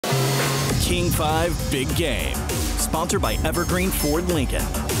King 5 Big Game, sponsored by Evergreen Ford Lincoln.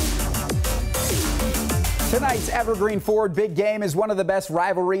 Tonight's Evergreen Ford Big Game is one of the best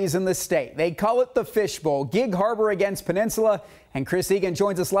rivalries in the state. They call it the Fishbowl. Gig Harbor against Peninsula. And Chris Egan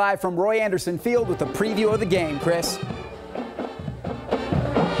joins us live from Roy Anderson Field with a preview of the game. Chris.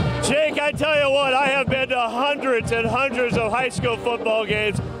 Jake, I tell you what, I have been to hundreds and hundreds of high school football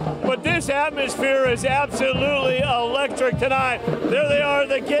games, but this atmosphere is absolutely electric tonight. There they are,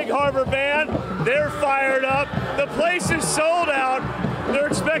 the Gig Harbor band. They're fired up. The place is sold out. They're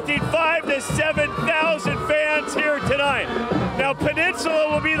expecting 5,000 to 7,000 fans here tonight. Now, Peninsula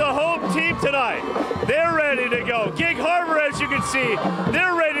will be the home team tonight. They're ready to go. Gig Harbor, as you can see,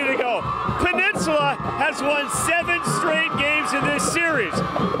 they're ready to go. Peninsula has won 7 straight games in this series.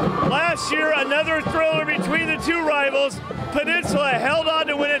 Last year, another thriller between the two rivals. Peninsula held on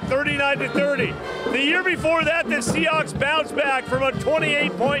to win it 39-30. The year before that, the Seahawks bounced back from a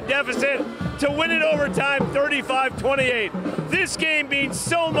 28-point deficit to win it overtime 35-28. This game means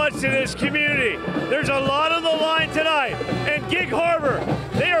so much to this community. There's a lot on the line tonight. And Gig Harbor,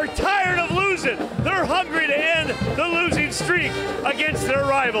 they are tired of losing. They're hungry to end the losing streak against their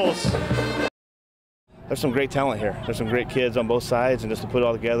rivals. There's some great talent here. There's some great kids on both sides, and just to put it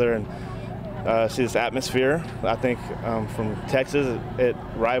all together and see this atmosphere, I think from Texas, it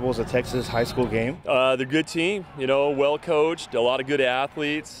rivals a Texas high school game. They're a good team, you know, well coached, a lot of good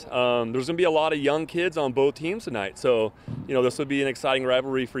athletes. There's going to be a lot of young kids on both teams tonight, so you know this will be an exciting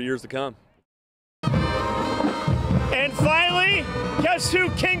rivalry for years to come. And finally, guess who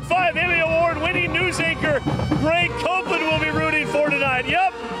King 5 Emmy Award-winning news anchor Greg Copeland will be rooting for tonight?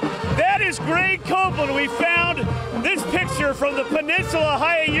 Yep, that is Greg Copeland. We found this picture from the Peninsula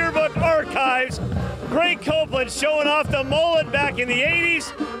High Yearbook Archives. Greg Copeland showing off the mullet back in the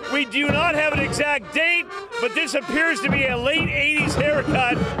 80s. We do not have an exact date, but this appears to be a late 80s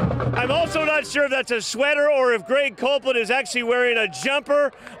haircut. I'm also not sure if that's a sweater or if Greg Copeland is actually wearing a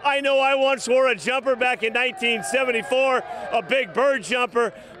jumper. I know I once wore a jumper back in 1974, a big bird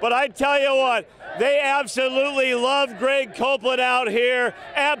jumper, but I tell you what, they absolutely love Greg Copeland out here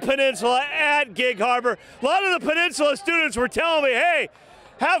at Peninsula, at Gig Harbor. A lot of the Peninsula students were telling me, hey,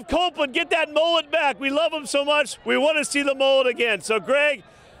 have Copeland get that mullet back. We love him so much. We want to see the mullet again. So, Greg,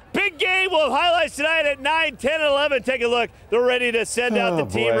 big game. We'll have highlights tonight at 9, 10, and 11. Take a look. They're ready to send out the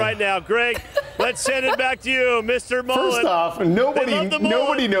team right now. Greg, let's send it back to you, Mr. Mullet. First off,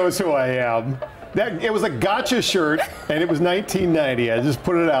 nobody knows who I am. It was a gotcha shirt, and it was 1990. I just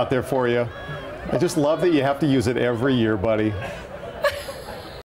put it out there for you. I just love that you have to use it every year, buddy.